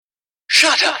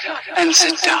Shut up and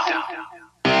sit down.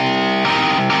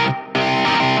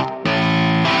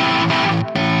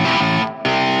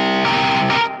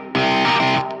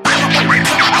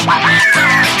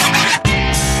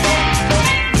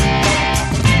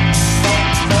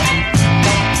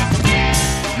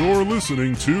 You're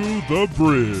listening to The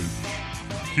Bridge,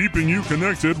 keeping you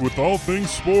connected with all things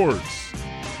sports.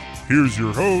 Here's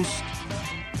your host,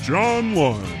 John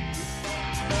Lund.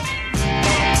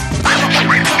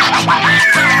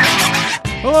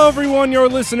 Hello everyone, you're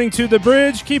listening to The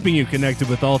Bridge, keeping you connected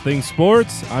with all things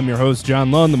sports. I'm your host, John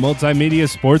Lund, the multimedia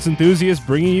sports enthusiast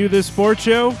bringing you this sports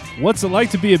show. What's it like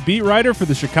to be a beat writer for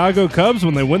the Chicago Cubs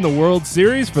when they win the World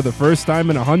Series for the first time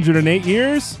in 108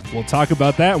 years? We'll talk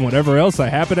about that and whatever else I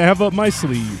happen to have up my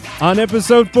sleeve on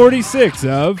episode 46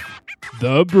 of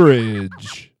The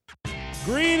Bridge.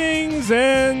 Greetings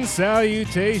and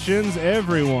salutations,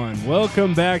 everyone.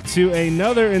 Welcome back to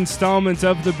another installment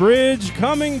of The Bridge,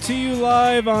 coming to you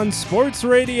live on Sports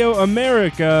Radio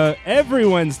America every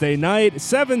Wednesday night,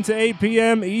 7 to 8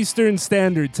 p.m. Eastern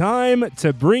Standard Time,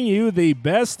 to bring you the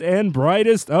best and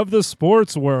brightest of the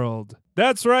sports world.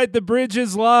 That's right, The Bridge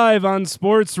is live on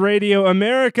Sports Radio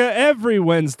America every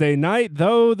Wednesday night,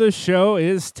 though the show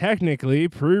is technically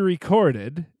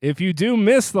pre-recorded. If you do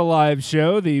miss the live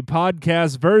show, the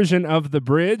podcast version of The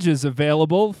Bridge is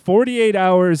available 48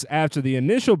 hours after the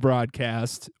initial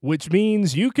broadcast, which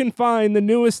means you can find the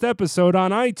newest episode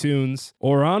on iTunes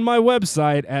or on my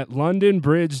website at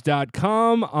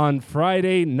londonbridge.com on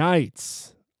Friday nights.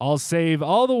 I'll save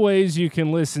all the ways you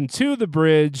can listen to The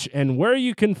Bridge and where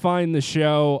you can find the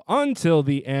show until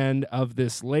the end of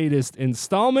this latest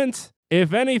installment.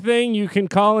 If anything, you can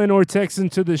call in or text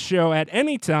into the show at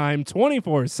any time,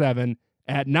 24/7,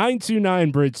 at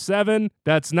 929-BRIDGE-7.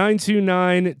 That's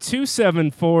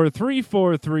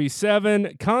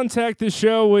 929-274-3437. Contact the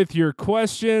show with your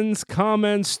questions,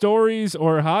 comments, stories,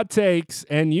 or hot takes,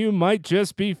 and you might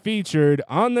just be featured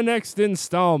on the next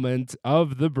installment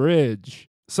of The Bridge.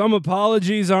 Some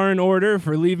apologies are in order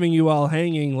for leaving you all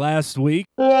hanging last week.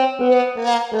 I'm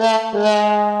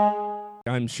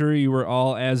sure you were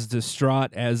all as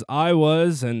distraught as I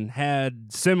was and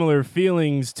had similar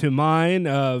feelings to mine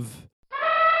of...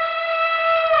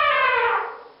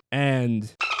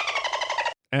 And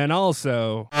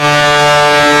also...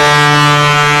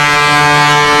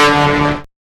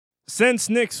 Since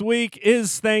next week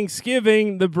is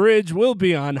Thanksgiving, The Bridge will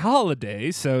be on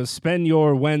holiday, so spend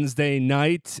your Wednesday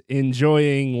night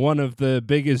enjoying one of the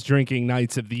biggest drinking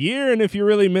nights of the year, and if you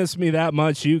really miss me that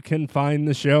much, you can find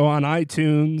the show on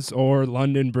iTunes or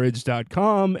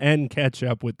londonbridge.com and catch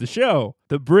up with the show.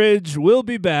 The Bridge will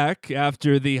be back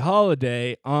after the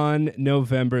holiday on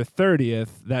November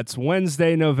 30th. That's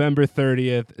Wednesday, November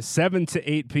 30th, 7 to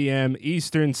 8 p.m.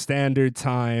 Eastern Standard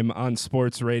Time on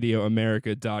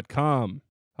sportsradioamerica.com.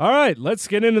 All right, let's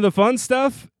get into the fun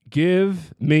stuff.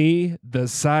 Give me the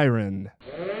siren.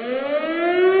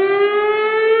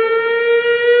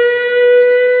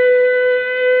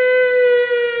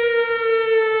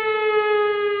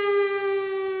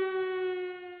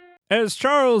 As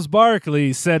Charles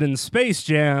Barkley said in Space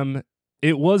Jam,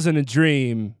 it wasn't a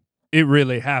dream, it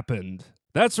really happened.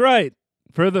 That's right.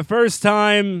 For the first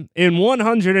time in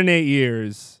 108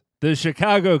 years, the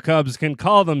Chicago Cubs can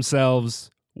call themselves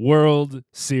World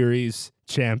Series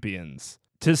champions.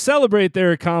 To celebrate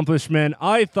their accomplishment,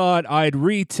 I thought I'd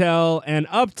retell and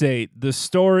update the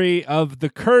story of the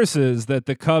curses that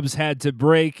the Cubs had to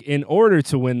break in order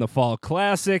to win the Fall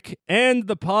Classic, and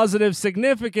the positive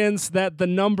significance that the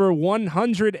number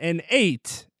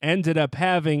 108 ended up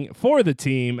having for the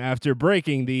team after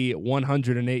breaking the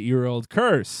 108-year-old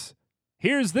curse.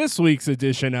 Here's this week's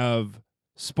edition of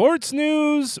Sports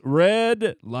News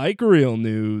Read Like Real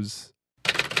News.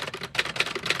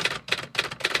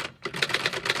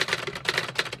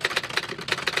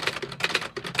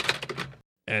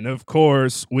 And of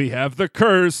course, we have the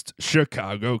cursed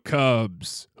Chicago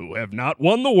Cubs, who have not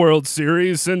won the World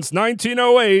Series since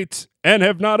 1908 and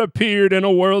have not appeared in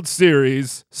a World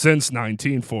Series since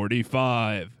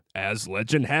 1945. As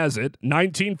legend has it,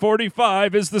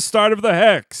 1945 is the start of the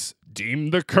Hex,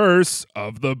 deemed the curse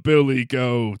of the Billy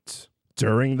Goat.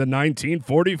 During the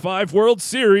 1945 World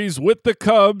Series with the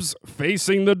Cubs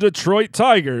facing the Detroit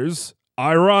Tigers,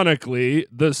 ironically,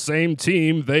 the same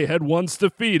team they had once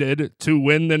defeated to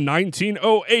win the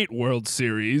 1908 World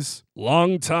Series,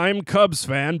 longtime Cubs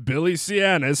fan Billy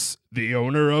Cianis, the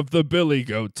owner of the Billy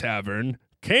Goat Tavern,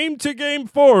 came to Game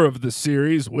 4 of the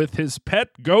series with his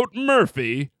pet goat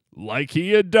Murphy, like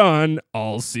he had done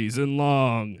all season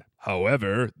long.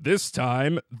 However, this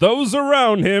time, those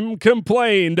around him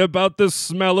complained about the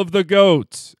smell of the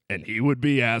goat, and he would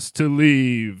be asked to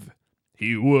leave.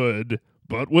 He would,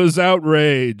 but was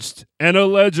outraged, and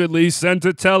allegedly sent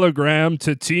a telegram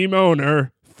to team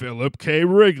owner Philip K.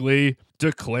 Wrigley,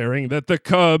 declaring that the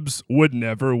Cubs would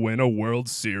never win a World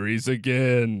Series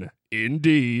again.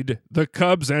 Indeed, the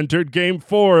Cubs entered Game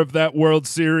 4 of that World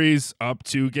Series up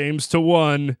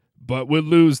 2-1, but would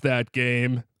lose that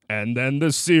game, and then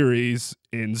the series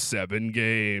in 7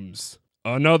 games.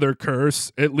 Another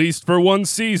curse, at least for one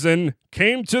season,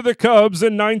 came to the Cubs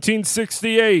in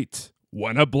 1968,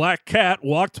 when a black cat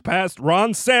walked past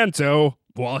Ron Santo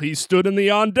while he stood in the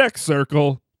on-deck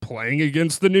circle, playing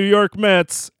against the New York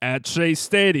Mets at Shea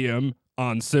Stadium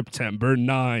on September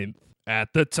 9th.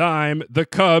 At the time, the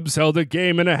Cubs held a 1.5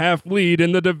 game lead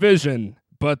in the division,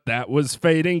 but that was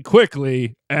fading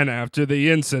quickly, and after the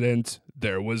incident,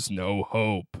 there was no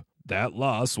hope. That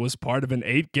loss was part of an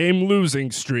 8-game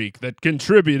losing streak that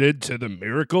contributed to the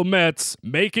Miracle Mets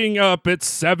making up its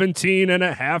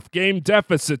 17.5 game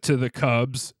deficit to the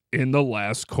Cubs in the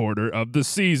last quarter of the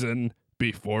season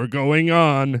before going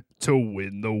on to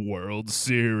win the World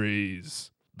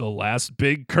Series. The last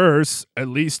big curse, at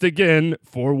least again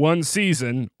for one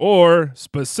season, or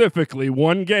specifically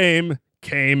one game,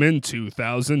 came in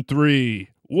 2003,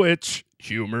 which,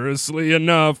 humorously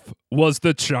enough, was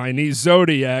the Chinese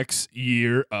Zodiac's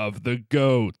Year of the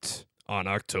Goat. On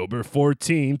October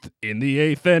 14th, in the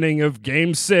 8th inning of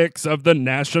Game 6 of the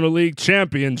National League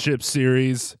Championship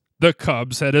Series, the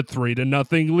Cubs had a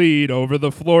 3-0 lead over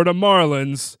the Florida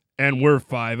Marlins and were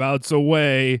 5 outs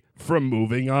away from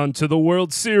moving on to the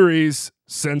World Series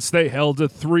since they held a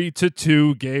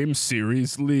 3-2 game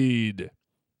series lead.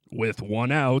 With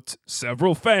 1 out,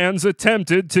 several fans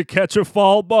attempted to catch a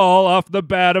foul ball off the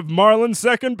bat of Marlins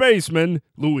second baseman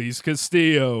Luis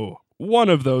Castillo. One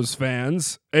of those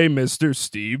fans, a Mr.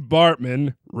 Steve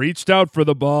Bartman, reached out for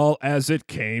the ball as it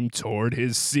came toward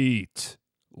his seat.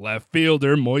 Left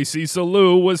fielder Moises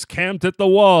Alou was camped at the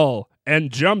wall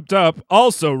and jumped up,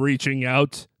 also reaching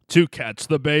out to catch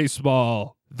the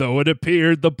baseball. Though it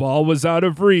appeared the ball was out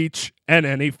of reach and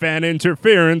any fan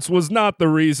interference was not the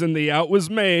reason the out was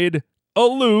made,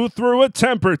 Alou threw a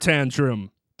temper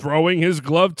tantrum, throwing his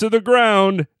glove to the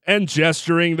ground and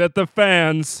gesturing that the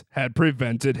fans had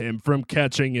prevented him from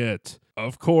catching it.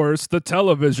 Of course, the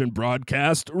television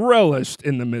broadcast relished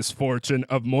in the misfortune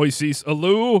of Moises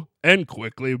Alou and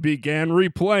quickly began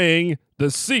replaying the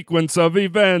sequence of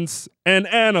events and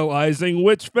analyzing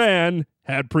which fan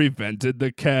had prevented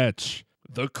the catch.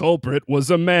 The culprit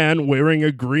was a man wearing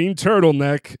a green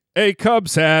turtleneck, a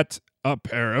Cubs hat, a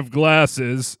pair of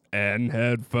glasses, and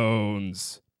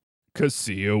headphones.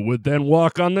 Castillo would then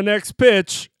walk on the next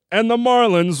pitch, and the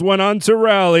Marlins went on to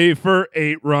rally for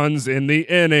 8 runs in the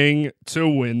inning to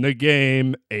win the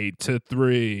game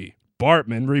 8-3.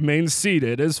 Bartman remained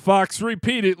seated as Fox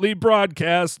repeatedly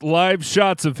broadcast live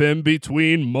shots of him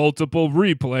between multiple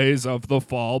replays of the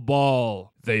foul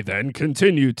ball. They then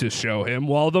continued to show him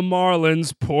while the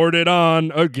Marlins poured it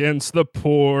on against the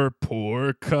poor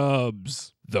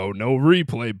Cubs. Though no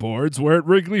replay boards were at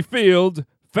Wrigley Field,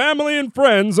 family and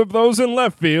friends of those in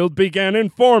left field began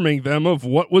informing them of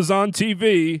what was on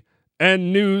TV,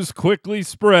 and news quickly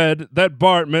spread that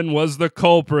Bartman was the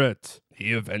culprit.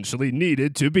 He eventually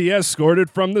needed to be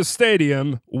escorted from the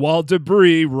stadium while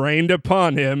debris rained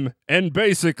upon him and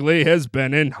basically has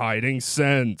been in hiding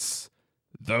since.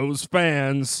 Those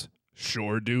fans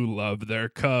sure do love their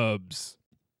Cubs.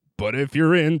 But if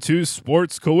you're into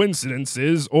sports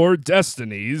coincidences or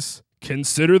destinies,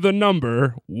 consider the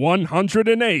number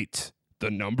 108,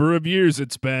 the number of years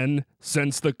it's been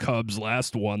since the Cubs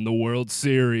last won the World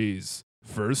Series.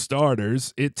 For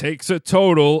starters, it takes a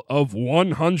total of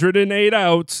 108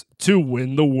 outs to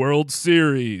win the World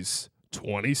Series.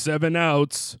 27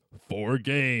 outs, 4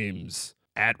 games.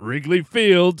 At Wrigley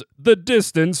Field, the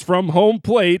distance from home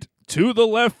plate to the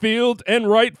left field and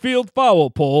right field foul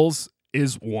poles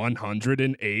is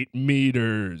 108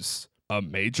 meters. A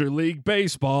Major League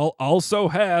Baseball also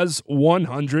has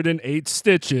 108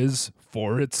 stitches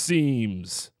for its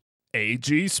seams.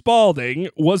 A.G. Spalding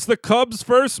was the Cubs'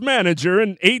 first manager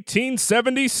in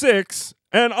 1876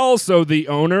 and also the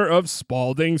owner of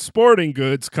Spalding Sporting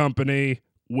Goods Company,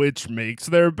 which makes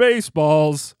their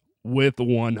baseballs with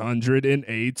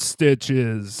 108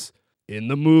 stitches. In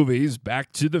the movies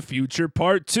Back to the Future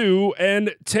Part 2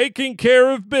 and Taking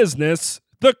Care of Business,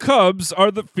 the Cubs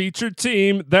are the featured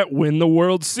team that win the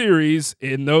World Series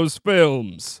in those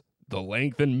films. The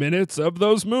length and minutes of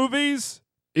those movies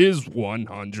is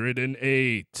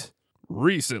 108.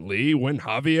 Recently, when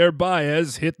Javier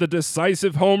Baez hit the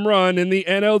decisive home run in the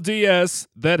NLDS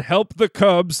that helped the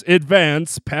Cubs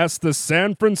advance past the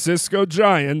San Francisco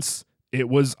Giants, it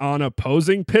was on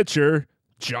opposing pitcher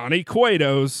Johnny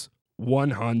Cueto's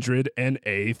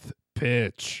 108th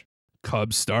pitch.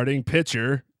 Cubs starting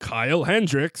pitcher Kyle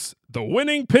Hendricks, the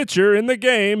winning pitcher in the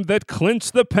game that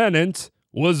clinched the pennant,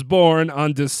 was born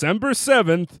on December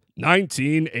 7th,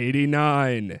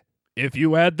 1989. If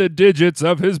you add the digits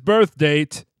of his birth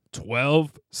date,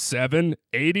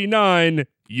 12/7/89,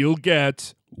 you'll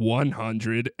get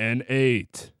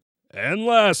 108. And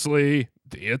lastly,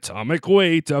 the atomic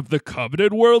weight of the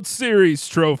coveted World Series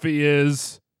trophy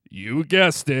is, you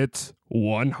guessed it,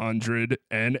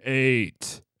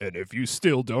 108. And if you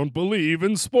still don't believe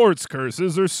in sports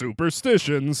curses or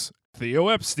superstitions, Theo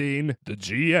Epstein, the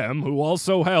GM who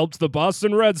also helped the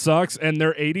Boston Red Sox end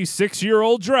their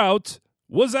 86-year-old drought,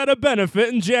 was at a benefit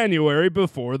in January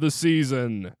before the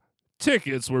season.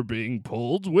 Tickets were being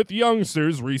pulled, with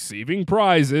youngsters receiving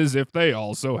prizes if they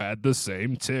also had the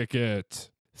same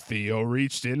ticket. Theo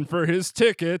reached in for his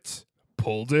ticket,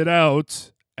 pulled it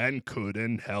out, and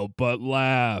couldn't help but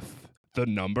laugh. The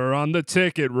number on the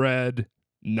ticket read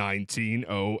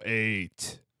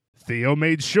 1908. Theo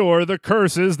made sure the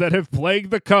curses that have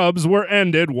plagued the Cubs were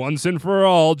ended once and for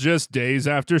all just days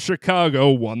after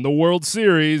Chicago won the World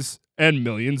Series, and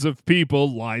millions of people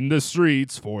lined the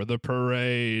streets for the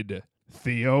parade.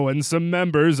 Theo and some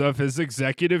members of his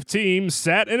executive team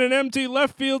sat in an empty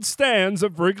left field stands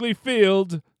of Wrigley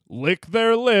Field, licked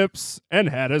their lips, and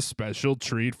had a special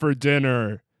treat for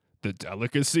dinner. The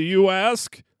delicacy, you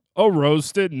ask? A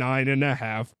roasted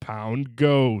 9.5-pound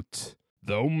goat.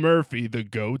 Though Murphy the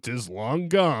goat is long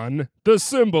gone, the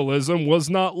symbolism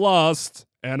was not lost,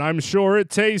 and I'm sure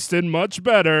it tasted much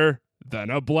better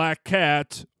than a black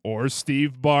cat or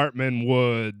Steve Bartman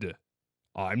would.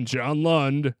 I'm John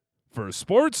Lund. For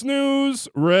sports news,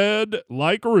 read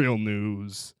like real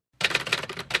news.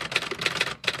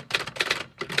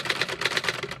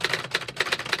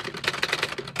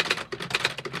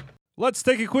 Let's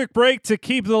take a quick break to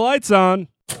keep the lights on.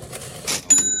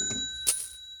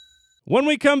 When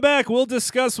we come back, we'll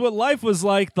discuss what life was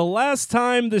like the last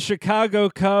time the Chicago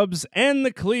Cubs and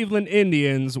the Cleveland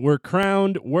Indians were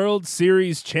crowned World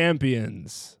Series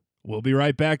champions. We'll be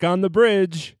right back on the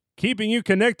bridge, keeping you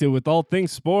connected with all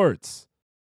things sports.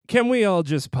 Can we all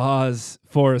just pause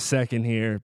for a second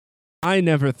here? I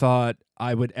never thought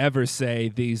I would ever say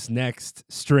these next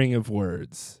string of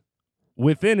words.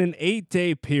 Within an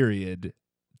 8-day period,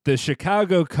 the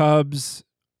Chicago Cubs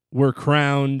were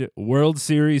crowned World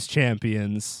Series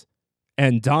champions,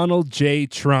 and Donald J.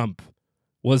 Trump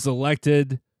was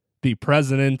elected the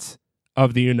President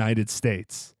of the United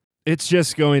States. It's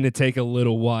just going to take a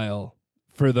little while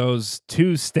for those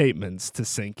two statements to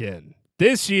sink in.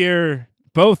 This year,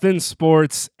 both in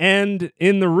sports and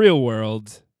in the real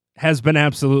world, has been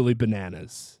absolutely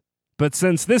bananas. But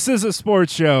since this is a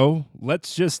sports show,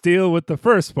 let's just deal with the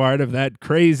first part of that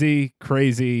crazy,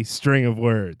 crazy string of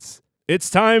words. It's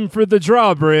time for the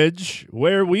drawbridge,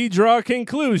 where we draw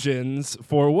conclusions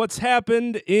for what's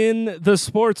happened in the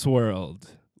sports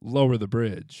world. Lower the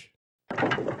bridge.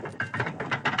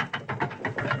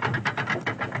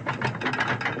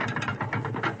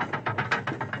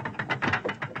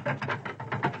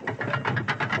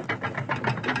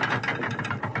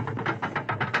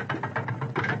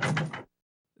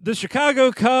 The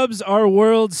Chicago Cubs are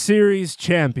World Series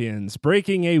champions,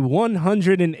 breaking a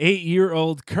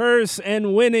 108-year-old curse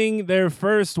and winning their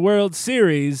first World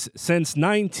Series since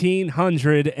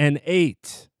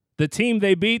 1908. The team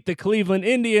they beat, the Cleveland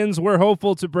Indians, were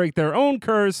hopeful to break their own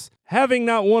curse, having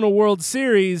not won a World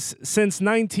Series since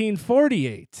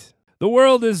 1948. The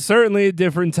world is certainly a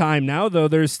different time now, though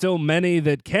there's still many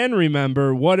that can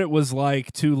remember what it was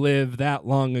like to live that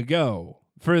long ago.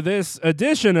 For this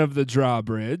edition of the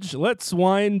Drawbridge, let's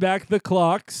wind back the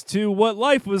clocks to what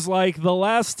life was like the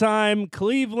last time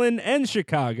Cleveland and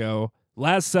Chicago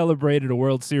last celebrated a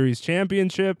World Series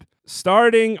championship,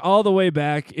 starting all the way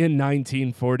back in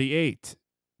 1948.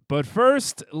 But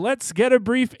first, let's get a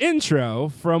brief intro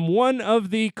from one of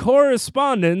the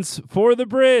correspondents for the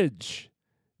Bridge.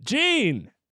 Gene!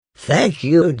 Thank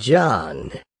you,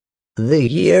 John. The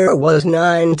year was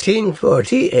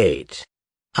 1948.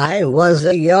 I was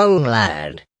a young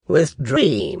lad, with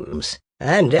dreams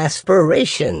and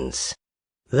aspirations.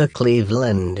 The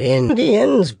Cleveland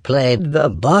Indians played the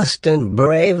Boston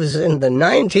Braves in the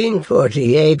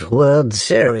 1948 World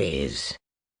Series.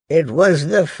 It was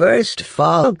the first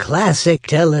fall classic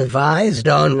televised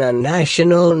on a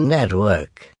national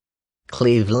network.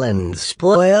 Cleveland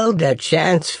spoiled a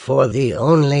chance for the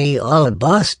only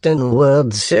All-Boston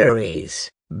World Series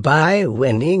by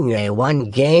winning a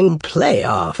one-game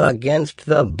playoff against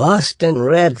the Boston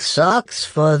Red Sox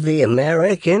for the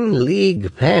American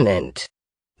League pennant.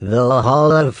 The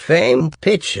Hall of Fame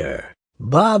pitcher,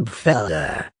 Bob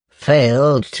Feller,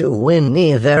 failed to win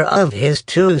either of his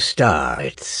two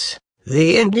starts.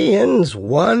 The Indians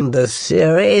won the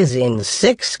series in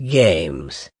 6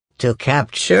 games to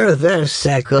capture their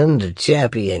second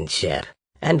championship,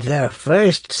 and their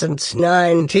first since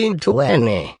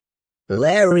 1920.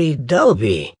 Larry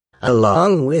Doby,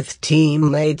 along with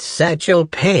teammate Satchel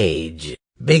Paige,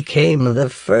 became the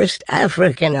first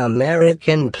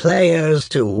African-American players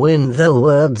to win the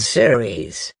World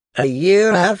Series, a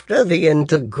year after the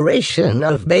integration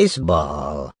of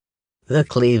baseball. The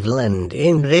Cleveland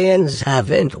Indians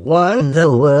haven't won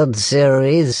the World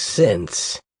Series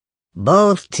since.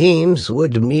 Both teams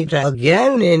would meet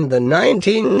again in the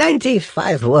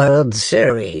 1995 World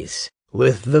Series,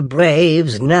 with the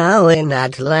Braves now in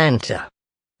Atlanta.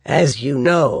 As you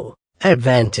know,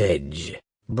 advantage,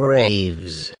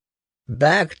 Braves.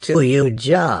 Back to you,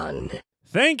 John.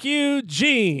 Thank you,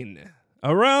 Gene.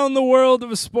 Around the world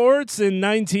of sports, in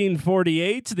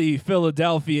 1948, the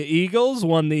Philadelphia Eagles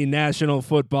won the National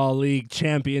Football League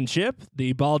championship.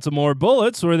 The Baltimore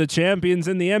Bullets were the champions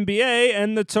in the NBA,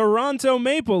 and the Toronto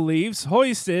Maple Leafs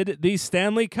hoisted the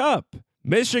Stanley Cup.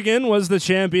 Michigan was the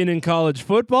champion in college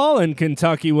football, and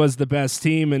Kentucky was the best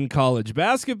team in college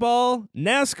basketball.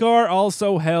 NASCAR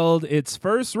also held its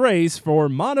first race for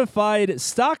modified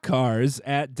stock cars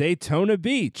at Daytona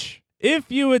Beach.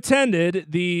 If you attended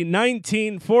the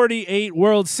 1948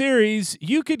 World Series,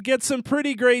 you could get some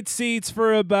pretty great seats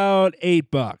for about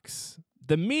 $8.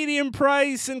 The median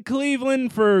price in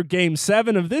Cleveland for Game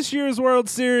 7 of this year's World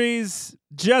Series,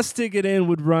 just to get in,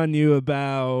 would run you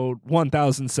about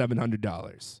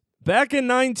 $1,700. Back in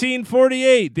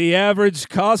 1948, the average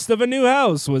cost of a new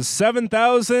house was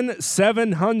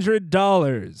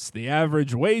 $7,700. The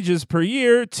average wages per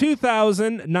year,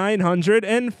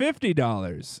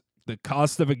 $2,950. The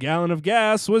cost of a gallon of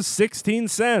gas was 16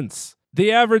 cents.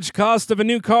 The average cost of a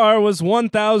new car was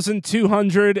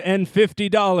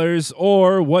 $1,250,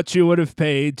 or what you would have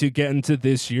paid to get into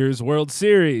this year's World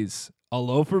Series. A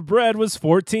loaf of bread was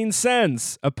 14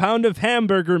 cents. A pound of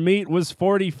hamburger meat was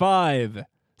 45.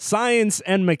 Science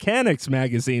and Mechanics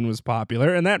magazine was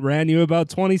popular, and that ran you about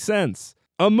 20 cents.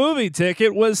 A movie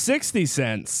ticket was 60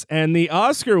 cents, and the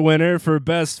Oscar winner for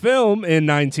Best Film in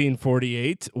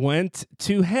 1948 went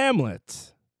to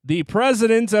Hamlet. The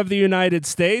President of the United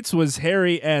States was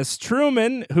Harry S.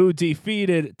 Truman, who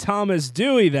defeated Thomas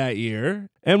Dewey that year,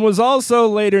 and was also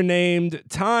later named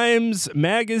Times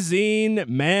Magazine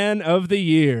Man of the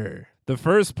Year. The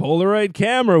first Polaroid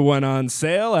camera went on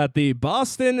sale at the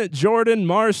Boston Jordan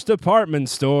Marsh department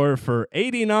store for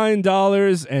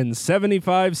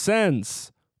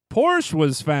 $89.75. Porsche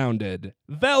was founded.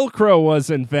 Velcro was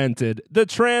invented. The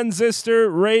transistor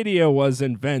radio was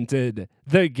invented.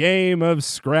 The game of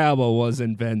Scrabble was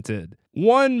invented.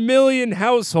 1 million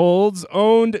households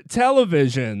owned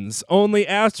televisions, only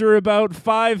after about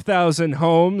 5,000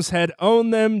 homes had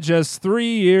owned them just 3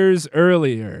 years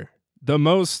earlier. The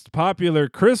most popular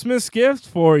Christmas gift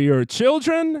for your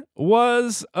children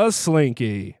was a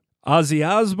Slinky. Ozzy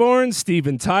Osbourne,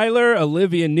 Steven Tyler,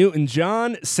 Olivia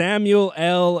Newton-John, Samuel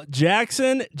L.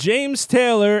 Jackson, James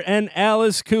Taylor, and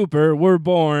Alice Cooper were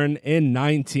born in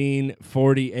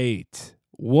 1948.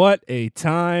 What a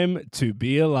time to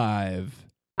be alive.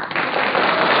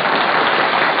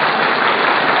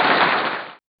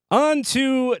 On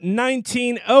to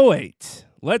 1908.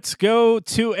 Let's go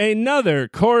to another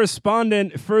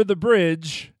correspondent for The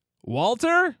Bridge.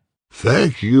 Walter?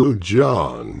 Thank you,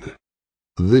 John.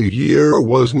 The year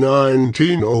was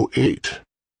 1908.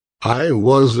 I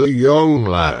was a young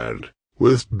lad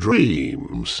with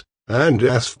dreams and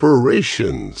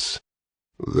aspirations.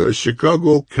 The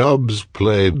Chicago Cubs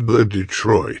played the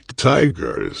Detroit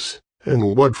Tigers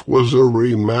in what was a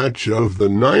rematch of the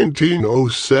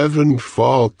 1907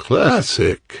 Fall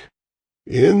Classic.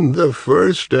 In the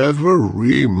first ever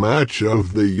rematch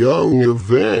of the young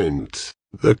event,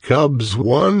 the Cubs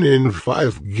won in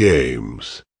 5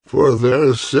 games for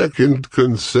their second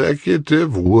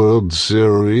consecutive World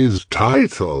Series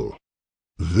title.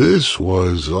 This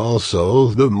was also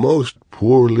the most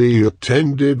poorly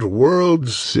attended World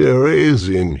Series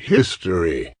in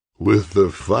history, with the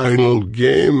final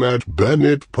game at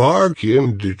Bennett Park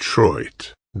in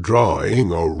Detroit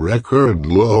drawing a record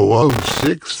low of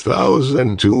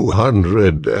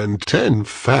 6,210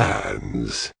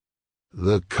 fans.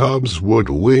 the Cubs would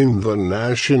win the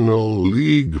National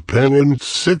League pennant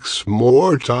 6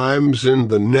 more times in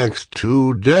the next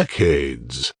 2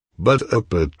 decades, but a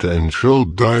potential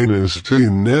dynasty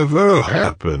never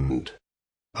happened.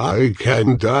 I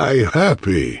can die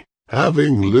happy,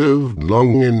 having lived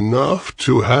long enough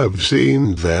to have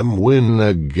seen them win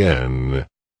again.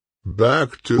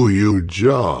 Back to you,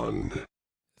 John.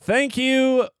 Thank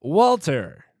you,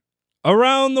 Walter.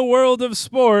 Around the world of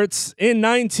sports, in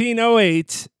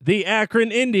 1908, the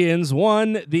Akron Indians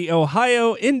won the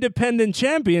Ohio Independent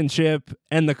Championship,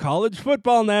 and the college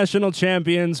football national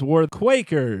champions were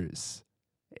Quakers.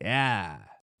 Yeah.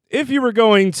 If you were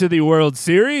going to the World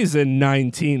Series in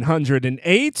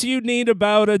 1908, you'd need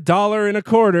about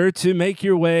 $1.25 to make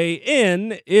your way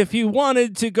in. If you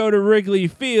wanted to go to Wrigley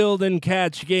Field and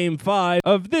catch Game 5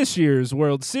 of this year's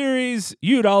World Series,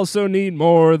 you'd also need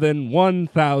more than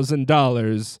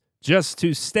 $1,000 just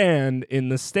to stand in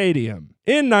the stadium.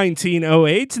 In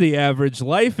 1908, the average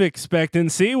life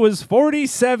expectancy was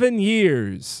 47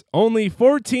 years. Only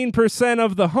 14%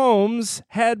 of the homes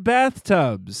had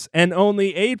bathtubs, and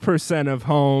only 8% of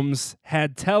homes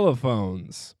had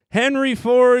telephones. Henry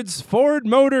Ford's Ford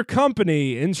Motor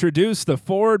Company introduced the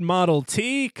Ford Model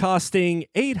T, costing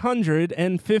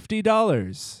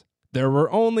 $850. There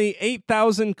were only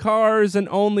 8,000 cars and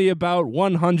only about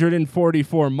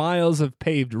 144 miles of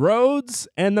paved roads,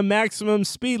 and the maximum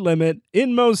speed limit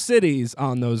in most cities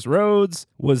on those roads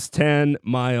was 10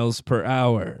 miles per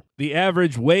hour. The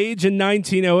average wage in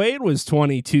 1908 was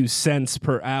 22 cents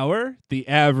per hour. The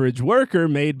average worker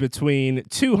made between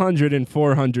 $200 and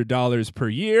 $400 per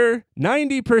year.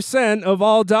 90% of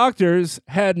all doctors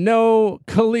had no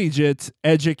collegiate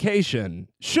education.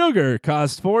 Sugar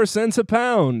cost 4 cents a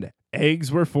pound.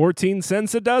 Eggs were 14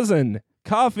 cents a dozen.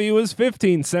 Coffee was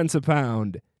 15 cents a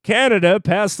pound. Canada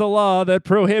passed a law that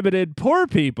prohibited poor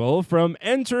people from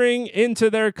entering into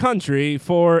their country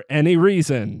for any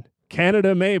reason.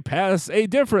 Canada may pass a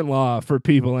different law for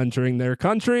people entering their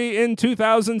country in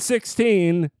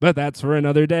 2016, but that's for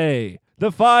another day. The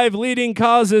 5 leading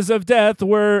causes of death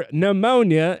were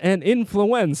pneumonia and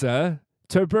influenza,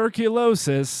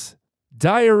 tuberculosis,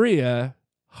 diarrhea,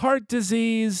 heart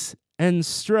disease, and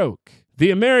stroke. The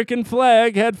American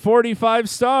flag had 45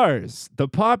 stars. The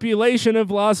population of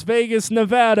Las Vegas,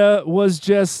 Nevada was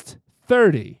just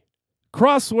 30.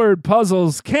 Crossword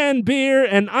puzzles, canned beer,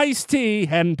 and iced tea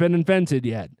hadn't been invented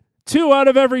yet. 2 out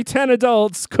of every 10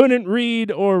 adults couldn't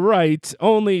read or write.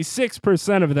 Only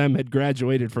 6% of them had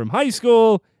graduated from high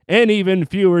school, and even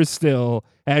fewer still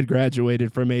had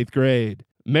graduated from 8th grade.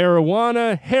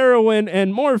 Marijuana, heroin,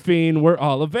 and morphine were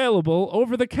all available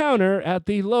over the counter at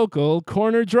the local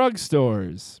corner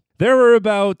drugstores. There were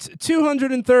about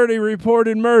 230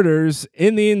 reported murders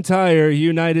in the entire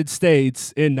United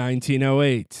States in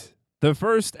 1908. The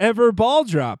first ever ball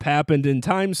drop happened in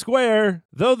Times Square.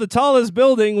 Though the tallest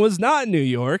building was not New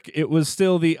York, it was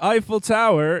still the Eiffel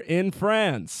Tower in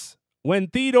France. When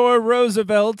Theodore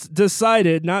Roosevelt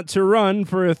decided not to run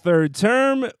for a 3rd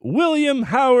term, William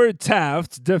Howard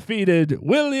Taft defeated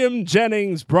William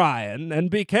Jennings Bryan and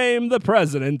became the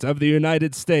President of the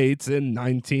United States in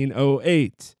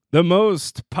 1908. The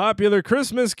most popular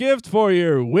Christmas gift for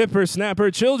your whippersnapper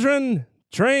children?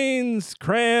 Trains,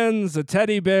 crayons, a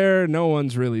teddy bear. No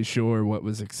one's really sure what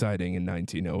was exciting in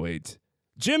 1908.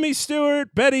 Jimmy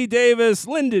Stewart, Betty Davis,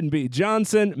 Lyndon B.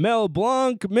 Johnson, Mel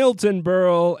Blanc, Milton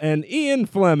Berle, and Ian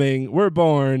Fleming were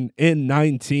born in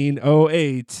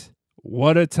 1908.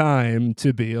 What a time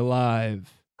to be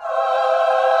alive.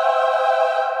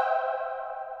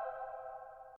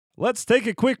 Let's take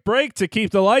a quick break to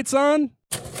keep the lights on.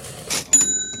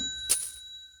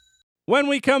 When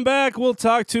we come back, we'll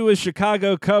talk to a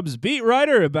Chicago Cubs beat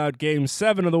writer about Game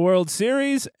 7 of the World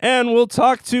Series, and we'll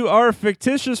talk to our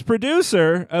fictitious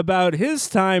producer about his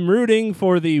time rooting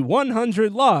for the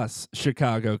 100-loss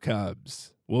Chicago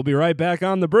Cubs. We'll be right back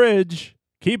on the bridge,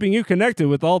 keeping you connected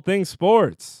with all things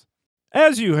sports.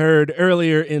 As you heard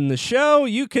earlier in the show,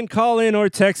 you can call in or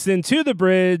text into the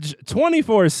bridge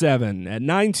 24/7 at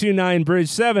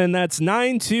 929-BRIDGE-7. That's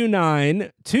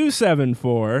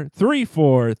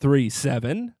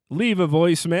 929-274-3437. Leave a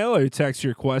voicemail or text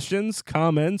your questions,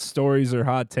 comments, stories, or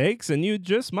hot takes, and you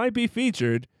just might be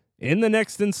featured in the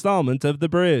next installment of The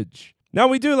Bridge. Now,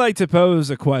 we do like to pose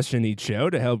a question each show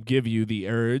to help give you the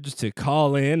urge to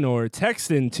call in or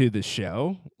text into the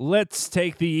show. Let's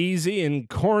take the easy and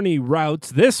corny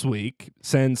route this week.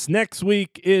 Since next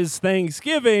week is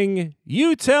Thanksgiving,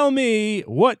 you tell me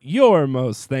what you're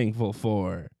most thankful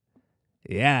for.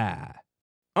 Yeah.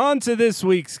 On to this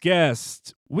week's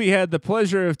guest. We had the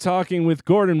pleasure of talking with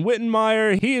Gordon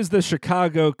Wittenmyer. He is the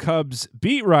Chicago Cubs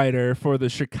beat writer for the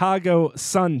Chicago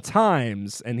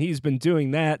Sun-Times, and he's been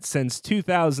doing that since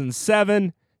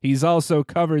 2007. He's also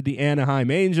covered the Anaheim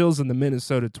Angels and the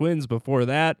Minnesota Twins before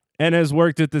that, and has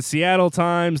worked at the Seattle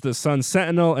Times, the Sun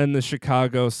Sentinel, and the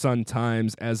Chicago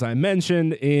Sun-Times, as I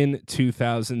mentioned, in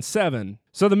 2007.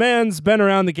 So the man's been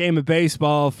around the game of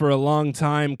baseball for a long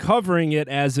time, covering it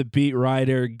as a beat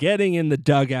writer, getting in the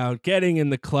dugout, getting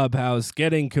in the clubhouse,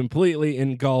 getting completely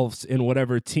engulfed in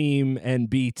whatever team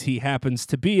and beat he happens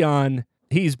to be on.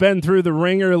 He's been through the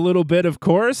ringer a little bit, of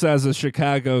course, as a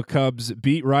Chicago Cubs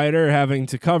beat writer, having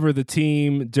to cover the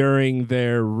team during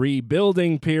their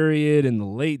rebuilding period in the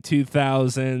late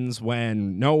 2000s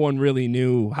when no one really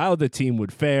knew how the team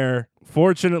would fare.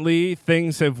 Fortunately,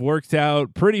 things have worked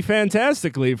out pretty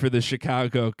fantastically for the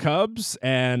Chicago Cubs,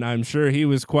 and I'm sure he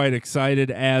was quite excited,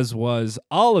 as was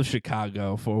all of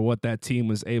Chicago, for what that team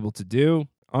was able to do.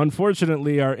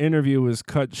 Unfortunately, our interview was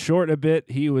cut short a bit.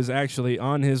 He was actually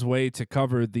on his way to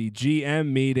cover the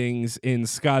GM meetings in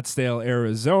Scottsdale,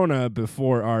 Arizona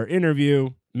before our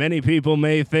interview. Many people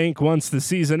may think once the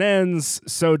season ends,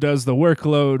 so does the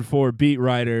workload for beat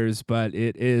writers, but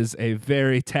it is a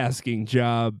very tasking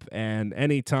job, and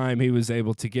any time he was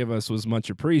able to give us was much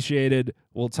appreciated.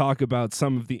 We'll talk about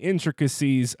some of the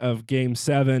intricacies of Game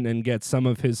 7 and get some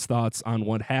of his thoughts on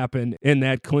what happened in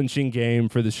that clinching game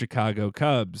for the Chicago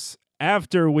Cubs.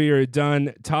 After we are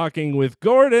done talking with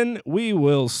Gordon, we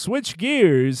will switch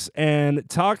gears and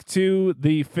talk to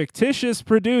the fictitious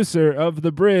producer of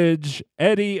The Bridge,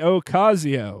 Eddie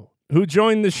Ocasio, who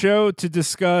joined the show to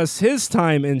discuss his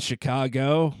time in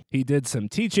Chicago. He did some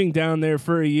teaching down there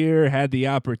for a year, had the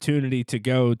opportunity to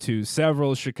go to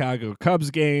several Chicago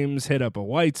Cubs games, hit up a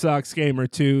White Sox game or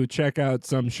two, check out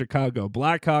some Chicago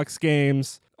Blackhawks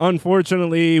games.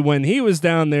 Unfortunately, when he was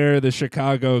down there, the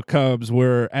Chicago Cubs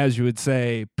were, as you would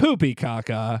say, poopy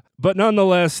caca. But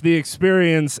nonetheless, the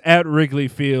experience at Wrigley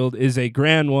Field is a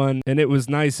grand one, and it was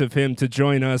nice of him to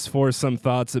join us for some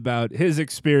thoughts about his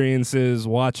experiences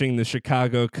watching the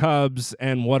Chicago Cubs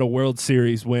and what a World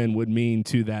Series win would mean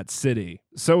to that city.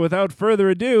 So without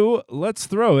further ado, let's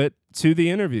throw it to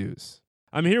the interviews.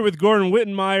 I'm here with Gordon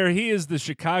Wittenmyer. He is the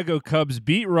Chicago Cubs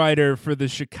beat writer for the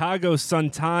Chicago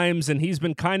Sun-Times, and he's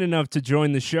been kind enough to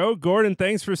join the show. Gordon,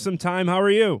 thanks for some time. How are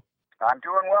you? I'm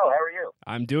doing well. How are you?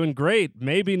 I'm doing great.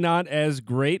 Maybe not as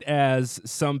great as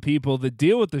some people that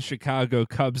deal with the Chicago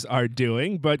Cubs are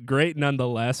doing, but great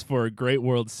nonetheless for a great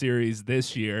World Series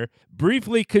this year.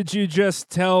 Briefly, could you just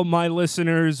tell my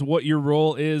listeners what your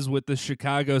role is with the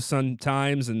Chicago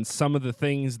Sun-Times and some of the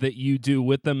things that you do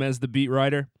with them as the beat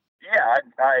writer? Yeah,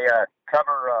 I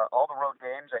cover all the road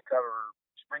games. I cover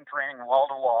spring training wall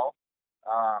to wall.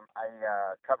 I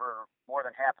cover more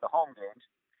than half the home games.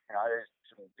 You know, there's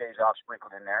some days off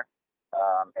sprinkled in there.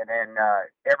 And then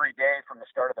every day from the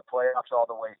start of the playoffs all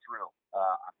the way through,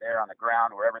 I'm there on the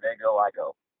ground. Wherever they go, I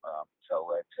go.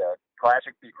 So it's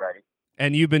classic beat writing.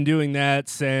 And you've been doing that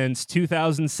since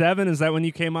 2007? Is that when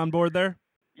you came on board there?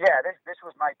 Yeah, this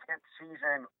was my 10th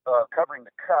season covering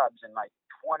the Cubs, and my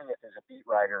 20th as a beat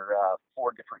writer,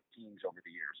 4 different teams over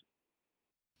the years.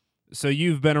 So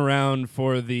you've been around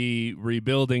for the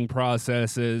rebuilding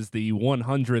processes, the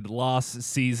 100 loss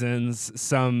seasons,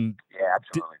 some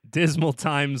dismal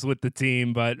times with the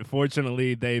team, but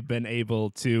fortunately they've been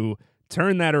able to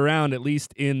turn that around, at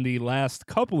least in the last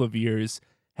couple of years.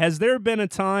 Has there been a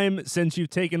time since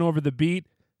you've taken over the beat,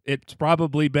 it's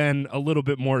probably been a little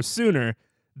bit more sooner,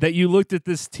 that you looked at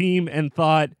this team and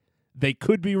thought they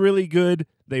could be really good,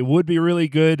 they would be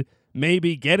really good,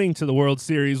 maybe getting to the World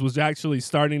Series was actually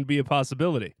starting to be a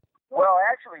possibility? Well,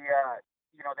 actually,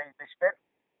 they spent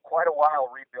quite a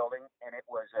while rebuilding, and it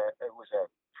was a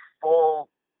full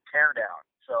teardown.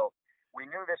 So we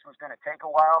knew this was going to take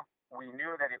a while. We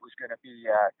knew that it was going to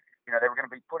be, they were going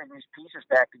to be putting these pieces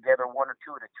back together one or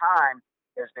two at a time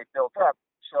as they built up.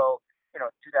 So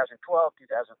 2012,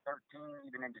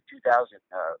 2013, even into 2000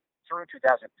 through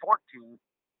 2014.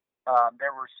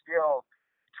 There were still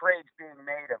trades being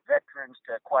made of veterans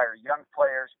to acquire young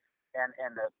players, and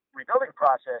the rebuilding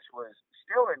process was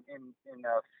still in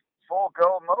full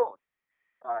go mode.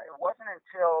 It wasn't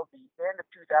until the end of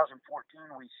 2014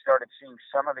 we started seeing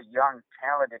some of the young,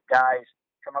 talented guys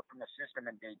come up from the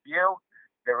system and debut.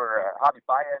 There were Javi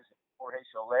Baez, Jorge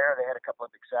Soler. They had a couple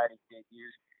of exciting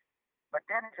debuts. But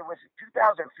then it was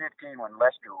 2015 when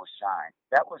Lester was signed.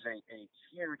 That was a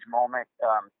huge moment.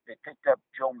 They picked up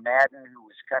Joe Madden, who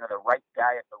was kind of the right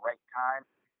guy at the right time.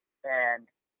 And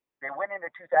they went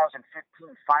into 2015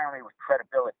 finally with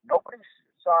credibility. Nobody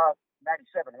saw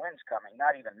 97 wins coming,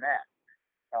 not even that.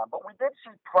 But we did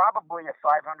see probably a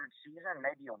 500 season,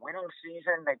 maybe a winning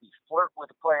season, maybe flirt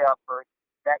with a playoff berth,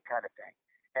 that kind of thing.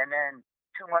 And then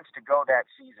 2 months to go that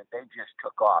season, they just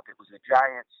took off. It was a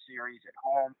Giants series at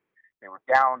home. They were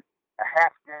down a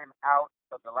half game out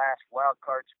of the last wild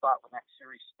card spot when that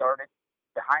series started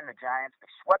behind the Giants.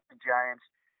 They swept the Giants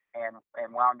and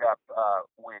wound up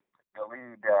with the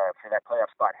lead for that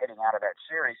playoff spot heading out of that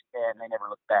series, and they never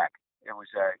looked back. It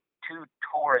was 2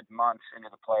 torrid months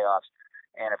into the playoffs.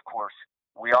 And, of course,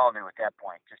 we all knew at that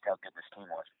point just how good this team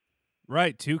was.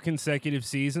 Right, 2 consecutive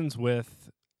seasons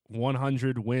with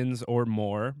 100 wins or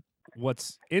more.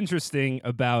 What's interesting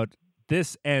about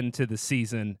this end to the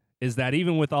season is that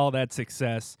even with all that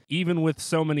success, even with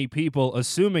so many people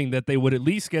assuming that they would at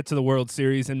least get to the World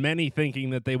Series and many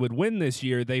thinking that they would win this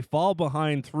year, they fall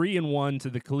behind 3-1 to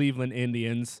the Cleveland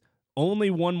Indians. Only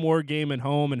one more game at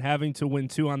home and having to win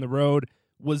 2 on the road.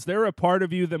 Was there a part of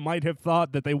you that might have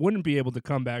thought that they wouldn't be able to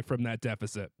come back from that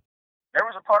deficit? There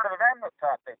was a part of them that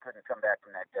thought they couldn't come back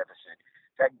from that deficit.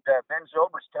 In fact, Ben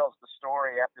Zobrist tells the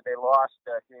story after they lost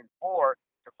Game 4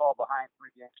 to fall behind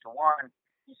 3-1.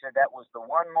 He said that was the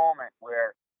one moment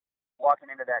where walking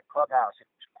into that clubhouse, it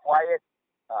was quiet.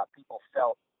 People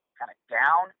felt kind of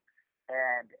down.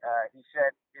 And he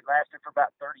said it lasted for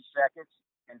about 30 seconds.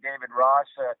 And David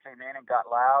Ross came in and got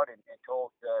loud and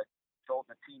told the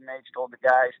teammates, told the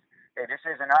guys, "Hey, this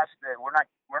isn't us. We're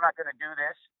not going to do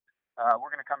this.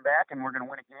 We're going to come back and we're going to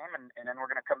win a game, and then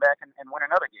we're going to come back and win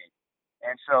another game."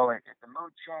 And so the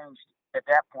mood changed at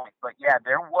that point. But yeah,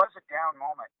 there was a down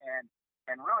moment, and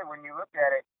really when you look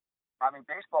at it, I mean,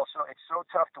 baseball. So it's so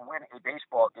tough to win a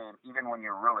baseball game, even when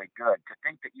you're really good. To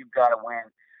think that you've got to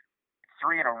win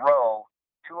 3 in a row,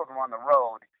 2 of them on the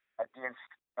road against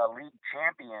a league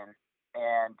champion,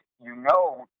 and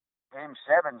Game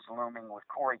 7's looming with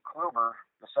Corey Kluber,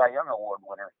 the Cy Young Award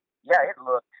winner. Yeah, it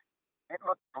looked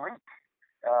bleak,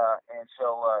 and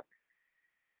so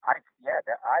I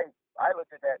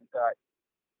looked at that and thought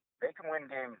they can win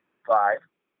Game 5,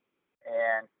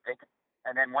 and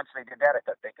then once they did that, I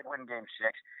thought they could win Game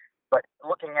 6. But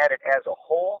looking at it as a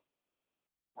whole,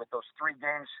 with those 3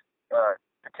 games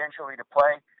potentially to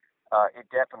play, it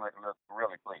definitely looked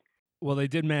really bleak. Well, they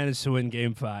did manage to win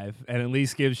Game 5 and at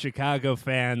least give Chicago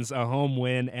fans a home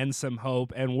win and some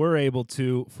hope, and were able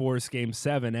to force Game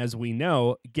 7, as we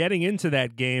know. Getting into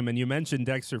that game, and you mentioned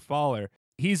Dexter Fowler,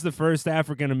 he's the first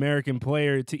African-American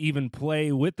player to even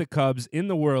play with the Cubs in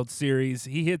the World Series.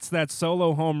 He hits that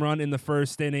solo home run in the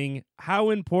first inning. How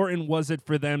important was it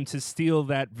for them to steal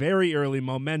that very early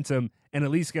momentum and at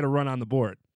least get a run on the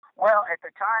board? Well, at the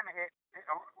time, it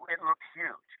looked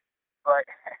huge. But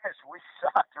as we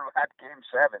saw throughout Game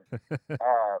 7,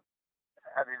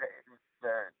 I mean,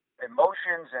 the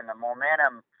emotions and the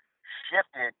momentum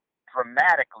shifted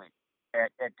dramatically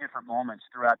at different moments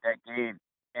throughout that game.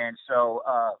 And so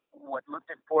what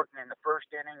looked important in the first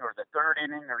inning or the third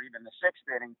inning or even the sixth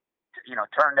inning,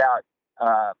 turned out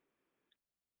to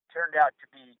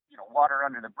be, water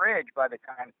under the bridge by the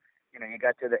time, you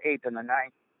got to the 8th and the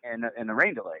 9th and the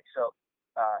rain delay. So,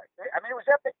 I mean, it was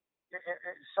epic.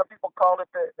 Some people called it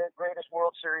the greatest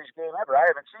World Series game ever. I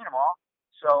haven't seen them all,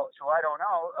 so I don't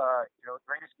know.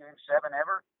 Greatest Game 7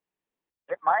 ever.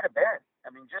 It might have been. I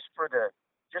mean, just for the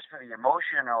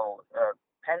emotional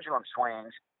pendulum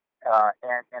swings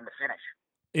and the finish.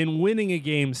 In winning a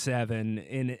Game 7,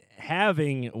 in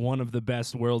having one of the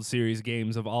best World Series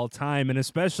games of all time, and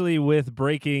especially with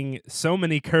breaking so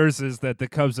many curses that the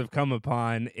Cubs have come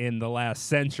upon in the last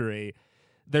century,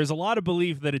 there's a lot of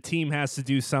belief that a team has to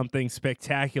do something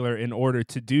spectacular in order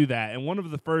to do that. And one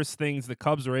of the first things the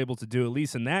Cubs were able to do, at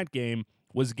least in that game,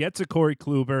 was get to Corey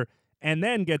Kluber and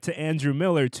then get to Andrew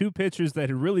Miller, 2 pitchers that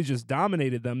had really just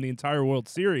dominated them the entire World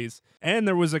Series. And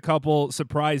there was a couple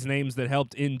surprise names that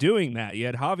helped in doing that. You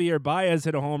had Javier Baez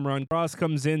hit a home run. Cross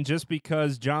comes in just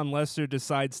because John Lester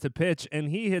decides to pitch, and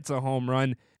he hits a home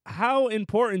run. How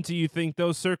important do you think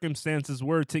those circumstances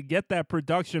were to get that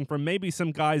production from maybe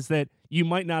some guys that you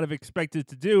might not have expected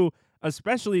to do,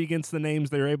 especially against the names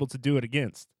they were able to do it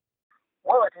against?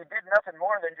 Well, if you did nothing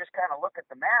more than just kind of look at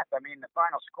the math, I mean, the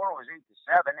final score was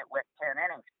 8-7. It went 10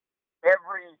 innings.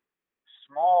 Every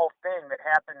small thing that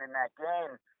happened in that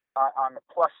game on the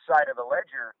plus side of the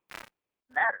ledger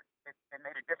mattered. It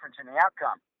made a difference in the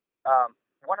outcome.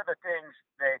 One of the things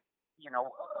that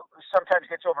sometimes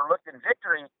gets overlooked in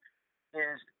victory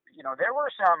is, there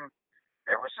were some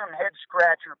head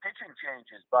scratcher pitching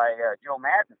changes by Joe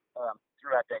Madden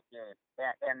throughout that game,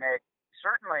 and that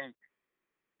certainly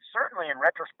in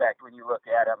retrospect, when you look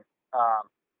at them,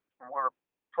 were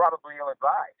probably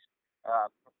ill-advised.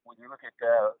 When you look at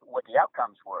what the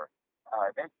outcomes were,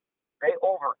 they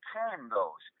overcame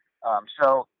those.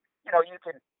 So, you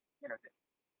can,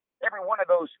 every one of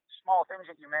those small things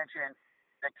that you mentioned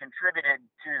that contributed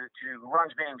to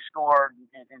runs being scored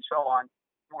and so on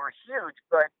were huge,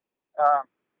 but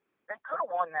they could have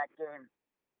won that game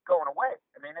going away.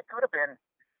 I mean, it could have been,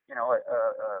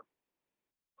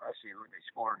 let's see, they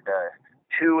scored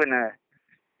 2 in a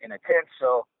 10th,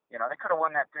 so they could have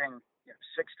won that thing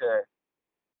 6-3,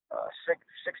 6-1,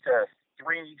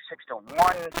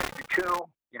 6-2.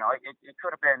 It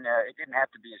could have been. It didn't have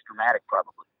to be as dramatic,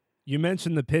 probably. You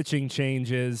mentioned the pitching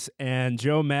changes, and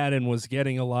Joe Madden was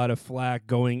getting a lot of flack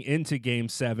going into Game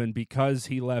 7 because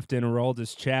he left in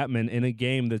Aroldis Chapman in a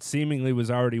game that seemingly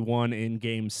was already won in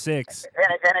Game 6.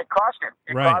 And it cost him.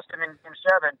 It Right. cost him in Game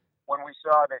 7 when we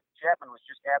saw that Chapman was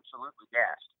just absolutely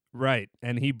gassed. Right,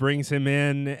 and he brings him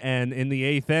in, and in the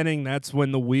 8th inning, that's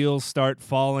when the wheels start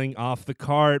falling off the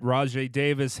cart. Rajai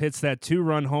Davis hits that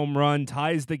 2-run home run,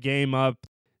 ties the game up.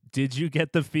 Did you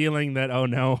get the feeling that, oh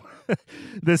no,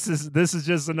 this is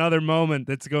just another moment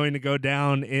that's going to go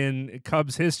down in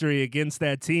Cubs history against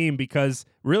that team? Because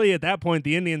really at that point,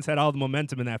 the Indians had all the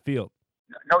momentum in that field.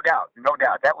 No doubt.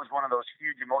 That was one of those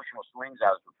huge emotional swings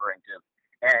I was referring to,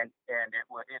 and it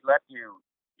left you,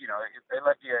 it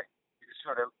left you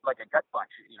sort of like a gut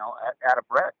punch, out of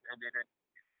breath, and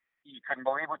you couldn't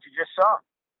believe what you just saw,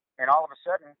 and all of a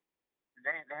sudden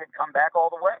they had come back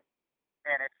all the way,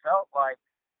 and it felt like,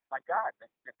 my God,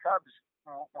 the Cubs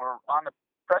were on the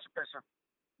precipice of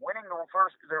winning their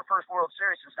first World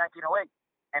Series since 1908,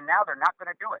 and now they're not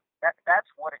going to do it. That's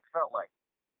what it felt like.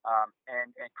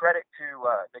 And credit to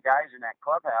the guys in that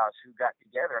clubhouse who got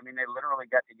together. I mean, they literally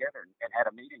got together and had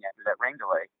a meeting after that rain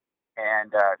delay,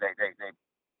 and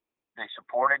they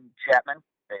supported Chapman.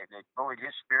 They bullied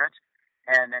his spirits,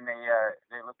 and then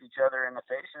they looked each other in the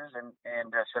faces and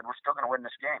said, "We're still going to win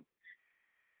this game."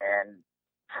 And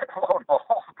lo and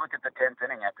behold, look at the 10th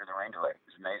inning after the rain delay. It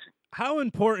was amazing. How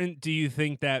important do you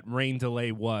think that rain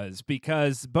delay was?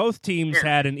 Because both teams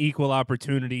had an equal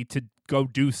opportunity to go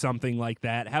do something like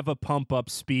that, have a pump-up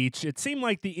speech. It seemed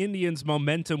like the Indians'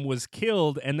 momentum was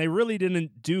killed, and they really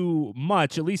didn't do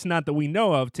much, at least not that we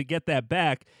know of, to get that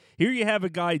back. Here you have a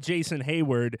guy, Jason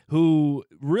Hayward, who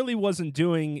really wasn't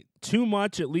doing too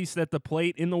much, at least at the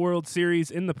plate in the World Series,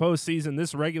 in the postseason,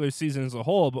 this regular season as a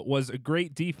whole, but was a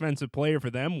great defensive player for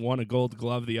them, won a Gold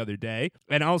Glove the other day,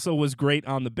 and also was great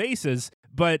on the bases.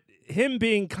 But him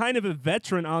being kind of a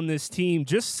veteran on this team,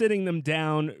 just sitting them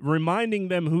down, reminding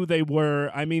them who they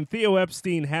were. I mean, Theo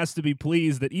Epstein has to be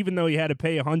pleased that even though he had to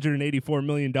pay $184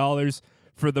 million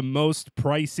for the most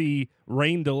pricey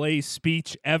rain delay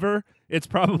speech ever, it's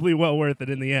probably well worth it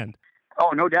in the end.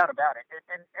 Oh, no doubt about it.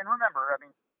 And remember, I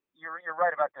mean, you're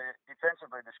right about the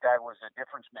defensively. This guy was a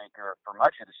difference maker for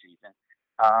much of the season,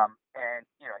 and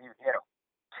he had a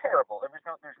terrible.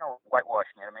 There's no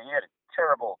whitewashing it. I mean, he had a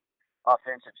terrible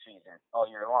offensive season all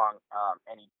year long,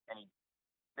 and he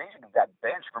basically got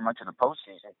benched for much of the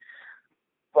postseason.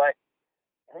 But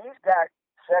he's got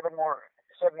seven more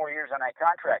years on that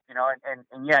contract,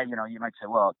 and yeah, you might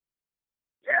say, well,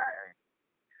 yeah,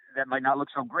 that might not look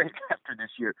so great after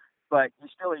this year, but he's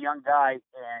still a young guy,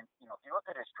 and if you look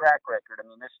at his track record, I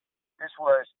mean, this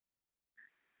was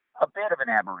a bit of an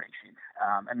aberration.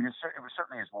 I mean, it was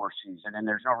certainly his worst season, and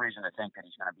there's no reason to think that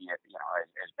he's going to be,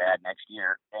 as bad next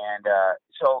year. And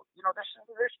so,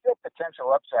 there's still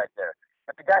potential upside there.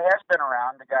 But the guy has been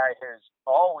around. The guy has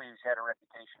always had a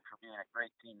reputation for being a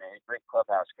great teammate, great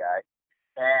clubhouse guy,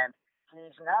 and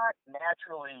he's not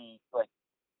naturally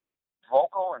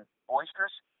vocal and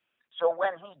boisterous. So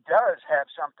when he does have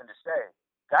something to say,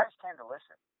 guys tend to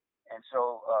listen. And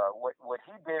so what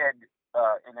he did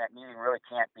in that meeting really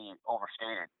can't be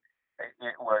overstated.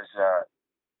 It was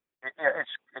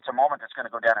it's a moment that's going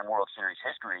to go down in World Series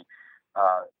history.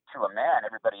 To a man,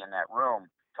 everybody in that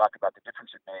room talked about the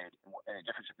difference it made and the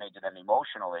difference it made to them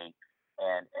emotionally,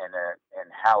 and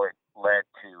how it led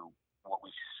to what we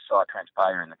saw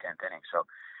transpire in the 10th inning. So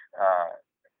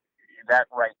that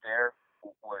right there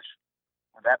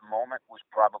that moment was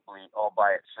probably all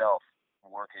by itself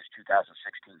worth his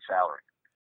 2016 salary.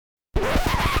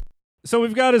 So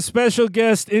we've got a special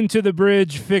guest into the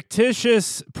bridge.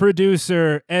 Fictitious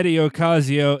producer Eddie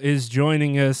Ocasio is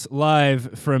joining us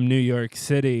live from New York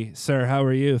City. Sir, how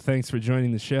are you? Thanks for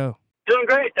joining the show. Doing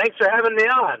great. Thanks for having me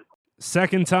on.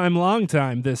 Second time, long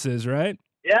time this is, right?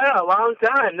 Yeah, a long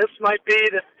time. This might be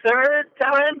the third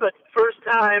time, but first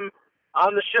time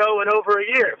on the show in over a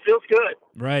year. It feels good.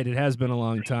 Right, it has been a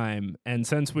long time. And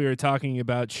since we were talking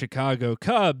about Chicago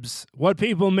Cubs, what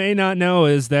people may not know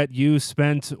is that you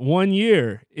spent 1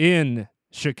 year in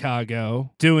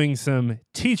Chicago doing some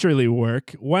teacherly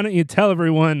work. Why don't you tell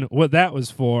everyone what that was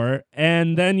for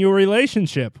and then your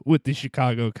relationship with the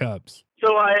Chicago Cubs?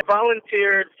 So I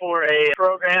volunteered for a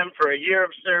program for a year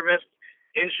of service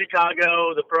in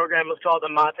Chicago. The program was called the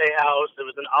Mate House. It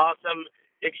was an awesome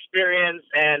experience,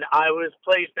 and I was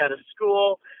placed at a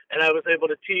school, and I was able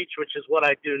to teach, which is what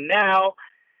I do now.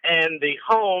 And the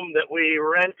home that we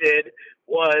rented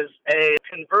was a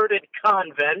converted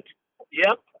convent.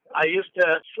 Yep, I used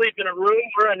to sleep in a room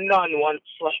where a nun once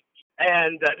slept,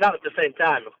 and not at the same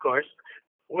time, of course.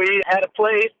 We had a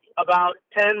place about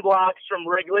 10 blocks from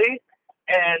Wrigley,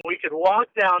 and we could walk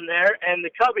down there, and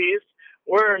the Cubbies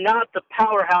were not the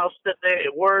powerhouse that they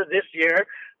were this year.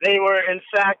 They were, in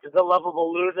fact, the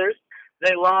lovable losers.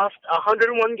 They lost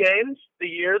 101 games the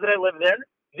year that I lived there.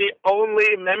 The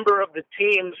only member of the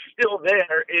team still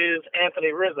there is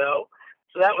Anthony Rizzo,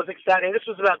 so that was exciting. This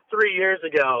was about 3 years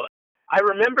ago. I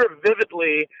remember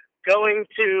vividly going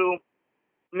to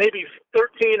maybe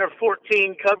 13 or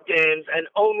 14 Cub games and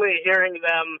only hearing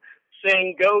them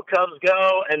sing "Go Cubs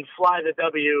Go" and "Fly the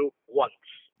W" once.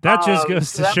 That just goes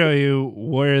so to show you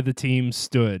where the team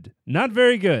stood. Not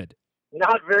very good.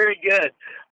 Not very good.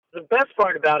 The best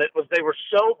part about it was they were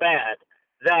so bad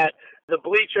that the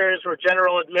bleachers were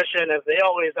general admission, as they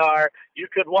always are. You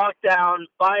could walk down,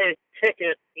 buy a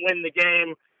ticket when the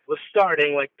game was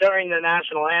starting, like during the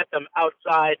national anthem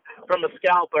outside from a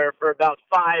scalper for about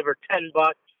 $5 or $10.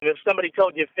 If somebody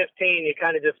told you 15, you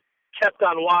kind of just kept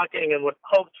on walking and would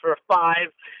hope for a 5.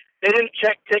 They didn't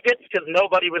check tickets because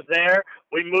nobody was there.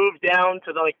 We moved down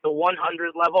to the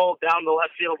 100 level, down the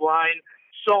left field line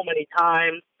so many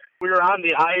times. We were on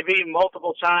the Ivy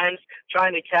multiple times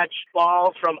trying to catch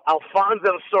balls from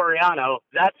Alfonso Soriano,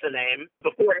 that's a name,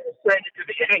 before he was traded to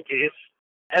the Yankees.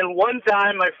 And one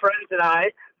time, my friends and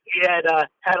I, we had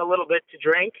had a little bit to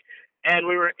drink, and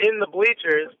we were in the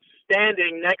bleachers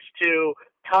standing next to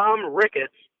Tom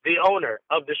Ricketts, the owner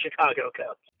of the Chicago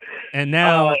Cubs. And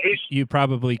now you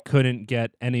probably couldn't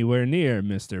get anywhere near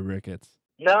Mr. Ricketts.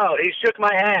 No, he shook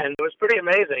my hand. It was pretty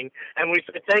amazing. And we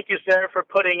said, thank you, sir, for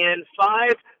putting in $500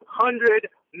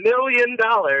 million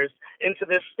into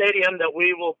this stadium that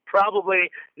we will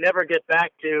probably never get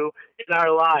back to in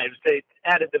our lives. They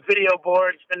added the video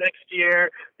boards the next year.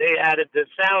 They added the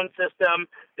sound system.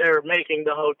 They're making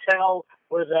the hotel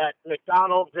where that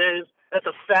McDonald's is. That's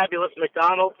a fabulous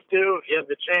McDonald's, too, if you have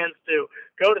the chance to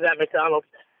go to that McDonald's.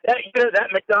 That year,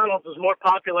 that McDonald's was more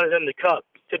popular than the Cubs,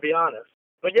 to be honest.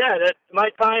 But yeah, my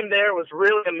time there was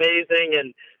really amazing,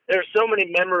 and there's so many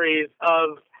memories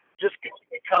of just going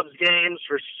to Cubs games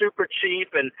for super cheap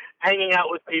and hanging out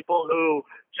with people who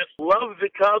just love the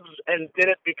Cubs and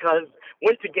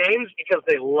went to games because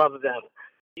they love them.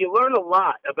 You learn a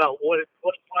lot about what it's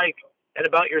like and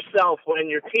about yourself when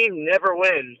your team never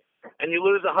wins and you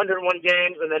lose 101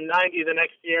 games and then 90 the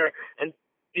next year, and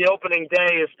the opening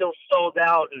day is still sold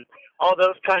out and all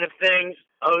those kind of things.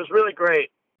 It was really great.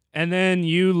 And then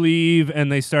you leave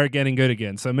and they start getting good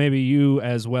again. So maybe you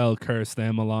as well curse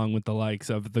them along with the likes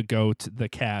of the goat, the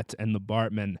cat, and the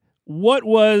Bartman. What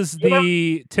was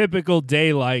the typical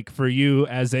day like for you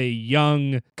as a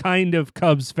young kind of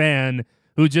Cubs fan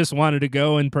who just wanted to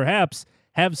go and perhaps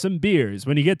have some beers?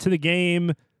 When you get to the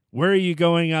game, where are you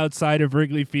going outside of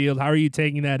Wrigley Field? How are you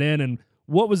taking that in? And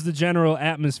what was the general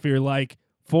atmosphere like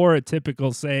for a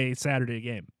typical, say, Saturday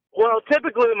game? Well,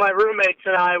 typically my roommates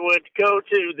and I would go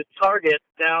to the Target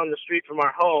down the street from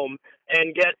our home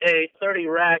and get a 30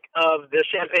 rack of the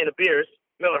champagne of beers,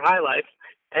 Miller High Life,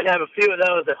 and have a few of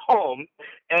those at home,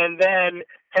 and then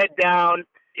head down.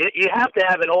 You have to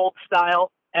have an old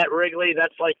style at Wrigley.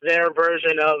 That's like their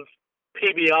version of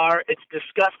PBR. It's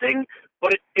disgusting,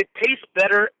 but it tastes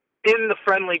better in the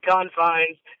friendly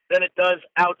confines than it does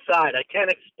outside. I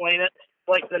can't explain it. It's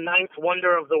like the ninth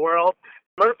wonder of the world.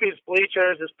 Murphy's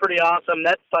Bleachers is pretty awesome.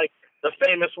 That's like the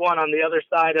famous one on the other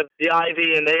side of the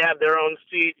Ivy, and they have their own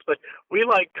seats. But we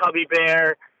like Cubby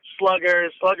Bear,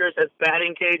 Sluggers. Sluggers has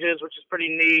batting cages, which is pretty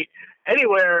neat.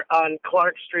 Anywhere on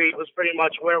Clark Street was pretty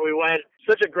much where we went.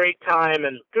 Such a great time.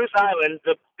 And Goose Island,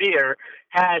 the beer,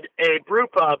 had a brew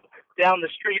pub down the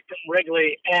street from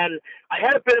Wrigley. And I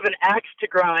had a bit of an axe to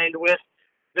grind with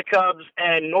the Cubs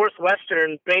and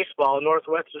Northwestern baseball,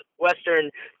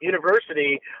 Northwestern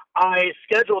University. I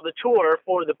scheduled a tour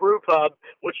for the brew pub,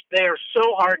 which they are so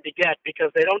hard to get because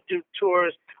they don't do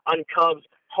tours on Cubs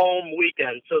home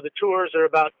weekend. So the tours are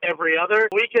about every other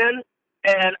weekend.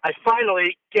 And I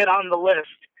finally get on the list.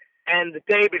 And the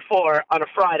day before, on a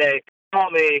Friday,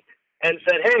 call me and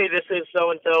said, hey, this is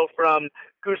so-and-so from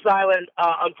Goose Island.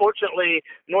 Unfortunately,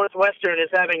 Northwestern is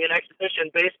having an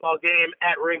exhibition baseball game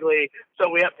at Wrigley, so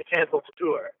we have to cancel the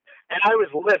tour. and I was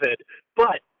livid.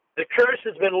 But the curse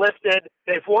has been lifted.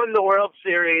 They've won the World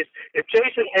Series. If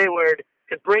Jason Hayward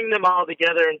could bring them all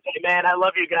together and say, man, I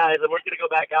love you guys, and we're going to go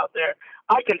back out there,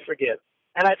 I can forgive.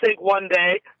 And I think one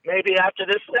day, maybe after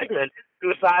this segment,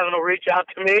 Goose Island will reach out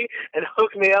to me and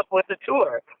hook me up with a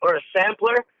tour or a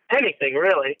sampler, anything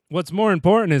really. What's more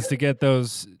important is to get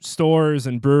those stores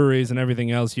and breweries and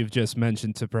everything else you've just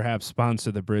mentioned to perhaps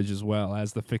sponsor the bridge as well.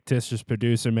 As the fictitious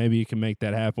producer, maybe you can make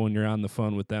that happen when you're on the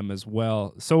phone with them as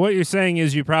well. So what you're saying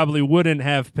is you probably wouldn't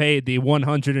have paid the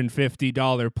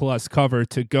 $150 plus cover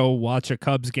to go watch a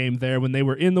Cubs game there when they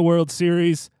were in the World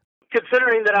Series?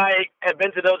 Considering that I have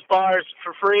been to those bars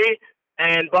for free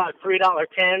and bought $3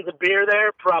 cans of beer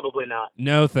there, probably not.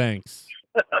 No thanks.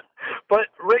 But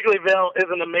Wrigleyville is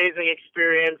an amazing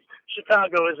experience.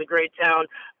 Chicago is a great town.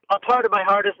 A part of my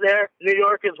heart is there. New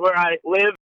York is where I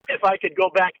live. If I could go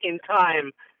back in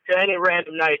time to any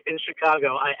random night in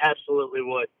Chicago, I absolutely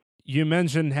would. You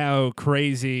mentioned how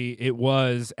crazy it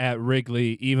was at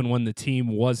Wrigley, even when the team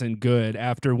wasn't good.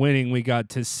 After winning, we got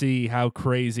to see how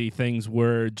crazy things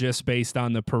were just based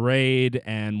on the parade.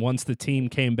 And once the team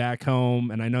came back home,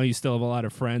 and I know you still have a lot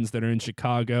of friends that are in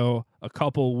Chicago, a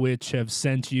couple which have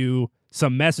sent you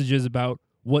some messages about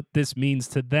what this means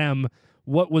to them.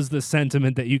 What was the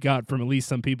sentiment that you got from at least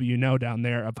some people you know down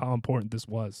there of how important this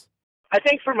was? I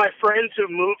think for my friends who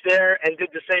moved there and did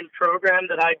the same program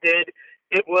that I did,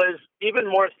 it was even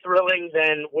more thrilling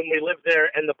than when we lived there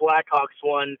and the Blackhawks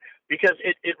won, because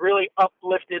it really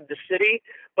uplifted the city.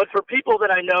 But for people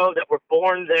that I know that were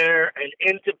born there and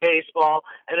into baseball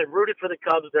and had rooted for the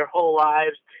Cubs their whole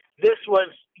lives, this was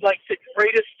like the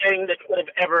greatest thing that could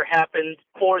have ever happened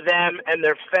for them and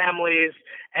their families.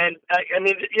 And I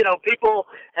mean, you know, people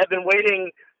have been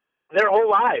waiting their whole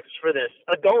lives for this.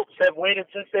 Adults have waited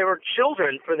since they were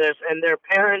children for this, and their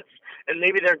parents and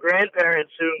maybe their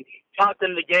grandparents who taught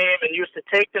them the game and used to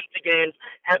take them to games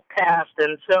have passed.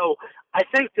 And so I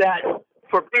think that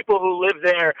for people who live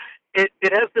there, it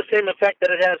has the same effect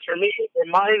that it has for me. It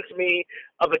reminds me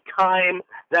of a time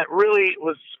that really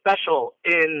was special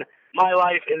in my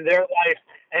life, in their life.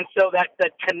 And so that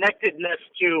connectedness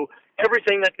to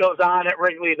everything that goes on at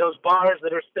Wrigley, those bars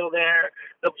that are still there,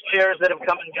 the players that have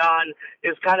come and gone,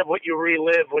 is kind of what you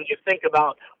relive when you think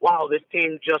about, wow, this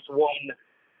team just won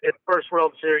its first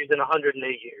World Series in 108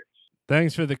 years.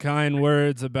 Thanks for the kind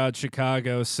words about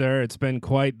Chicago, sir. It's been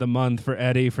quite the month for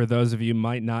Eddie. For those of you who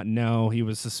might not know, he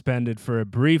was suspended for a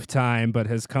brief time, but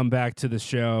has come back to the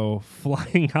show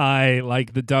flying high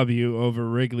like the W over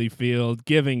Wrigley Field,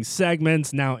 giving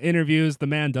segments, now interviews. The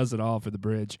man does it all for the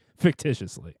bridge,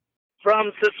 fictitiously.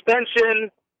 From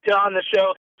suspension to on the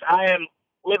show, I am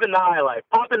living the high life,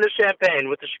 popping the champagne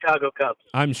with the Chicago Cubs.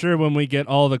 I'm sure when we get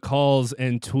all the calls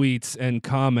and tweets and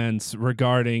comments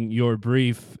regarding your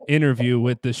brief interview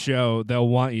with the show, they'll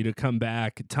want you to come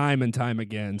back time and time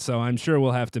again. So I'm sure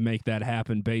we'll have to make that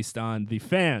happen based on the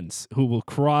fans who will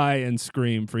cry and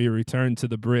scream for your return to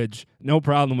the bridge. No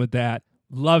problem with that.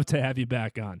 Love to have you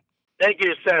back on. Thank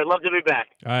you, sir. Love to be back.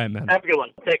 All right, man. Have a good one.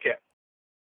 Take care.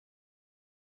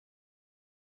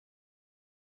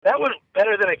 That was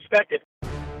better than expected.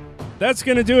 That's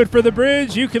going to do it for The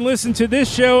Bridge. You can listen to this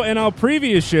show and all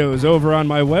previous shows over on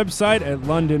my website at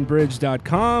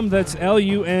londonbridge.com. That's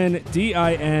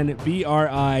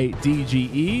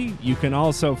LUNDINBRIDGE. You can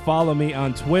also follow me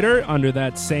on Twitter under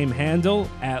that same handle,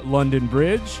 at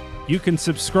LondonBridge. You can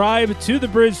subscribe to the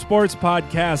Bridge Sports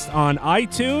Podcast on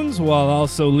iTunes while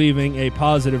also leaving a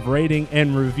positive rating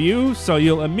and review, so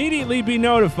you'll immediately be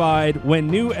notified when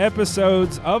new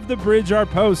episodes of The Bridge are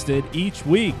posted each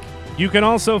week. You can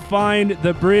also find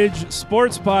the Bridge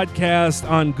Sports Podcast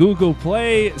on Google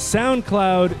Play,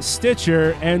 SoundCloud,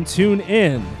 Stitcher, and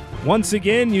TuneIn. Once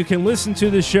again, you can listen to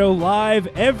the show live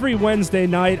every Wednesday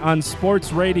night on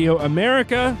Sports Radio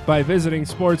America by visiting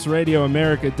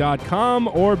sportsradioamerica.com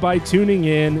or by tuning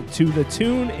in to the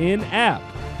TuneIn app.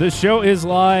 The show is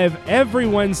live every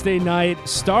Wednesday night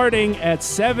starting at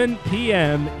 7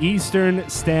 p.m. Eastern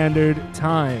Standard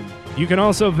Time. You can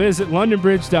also visit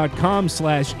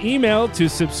londonbridge.com/email to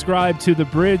subscribe to the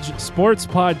Bridge Sports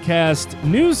Podcast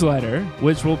newsletter,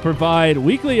 which will provide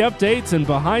weekly updates and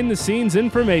behind-the-scenes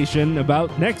information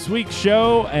about next week's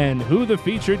show and who the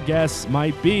featured guests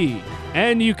might be.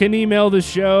 And you can email the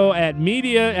show at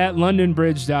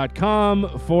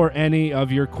media@londonbridge.com for any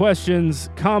of your questions,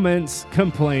 comments,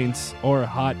 complaints, or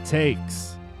hot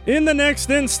takes. In the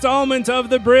next installment of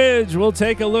The Bridge, we'll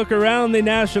take a look around the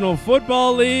National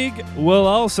Football League. We'll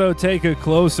also take a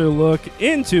closer look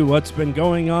into what's been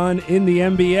going on in the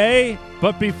NBA.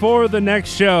 But before the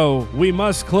next show, we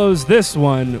must close this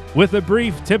one with a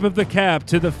brief tip of the cap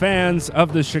to the fans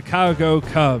of the Chicago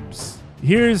Cubs.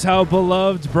 Here's how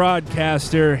beloved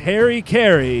broadcaster Harry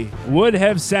Carey would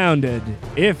have sounded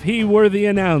if he were the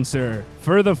announcer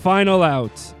for the final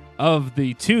out of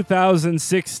the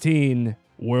 2016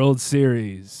 World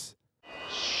Series.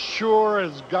 Sure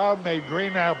as God made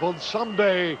green apples,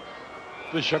 someday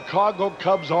the Chicago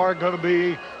Cubs are going to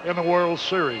be in the World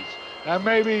Series, and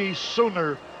maybe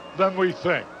sooner than we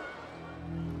think.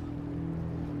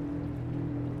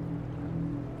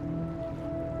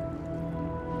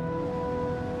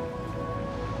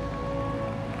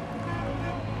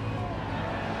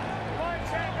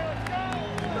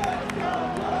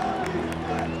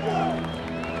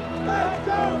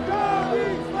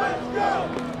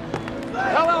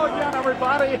 Hello again,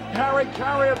 everybody. Harry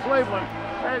Carey of Cleveland.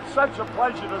 It's such a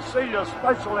pleasure to see you,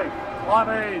 especially on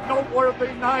a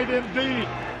noteworthy night indeed.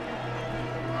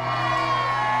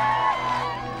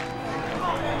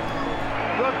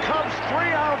 The Cubs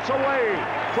 3 outs away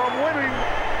from winning.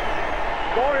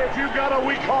 Boy, if you've got a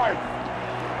weak heart,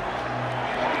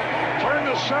 turn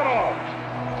the set off.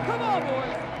 Come on, boy.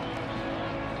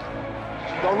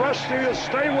 The rest of you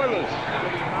stay with us.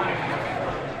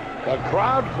 The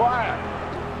crowd quiet.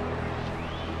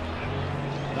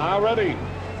 Now ready.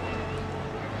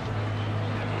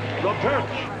 The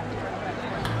pitch.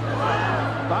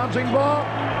 Bouncing ball.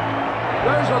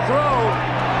 There's a throw.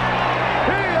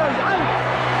 He is out.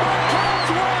 Cubs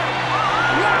win.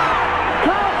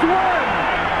 Cubs win.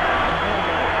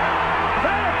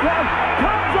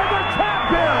 Cubs are the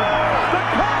champion. The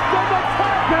Cubs are the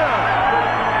champion.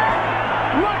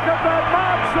 Look at that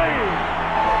mob scene.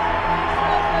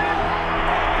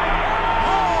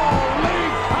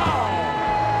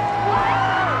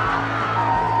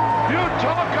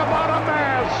 Talk about a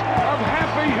mass of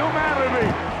happy humanity.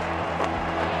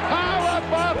 How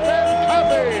about them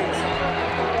Cubbies?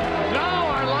 Now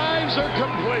our lives are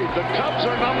complete. The Cubs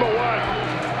are number one.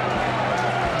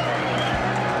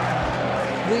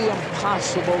 The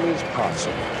impossible is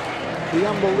possible. The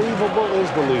unbelievable is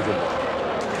believable.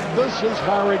 This is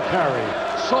Harry Carey.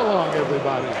 So long,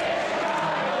 everybody.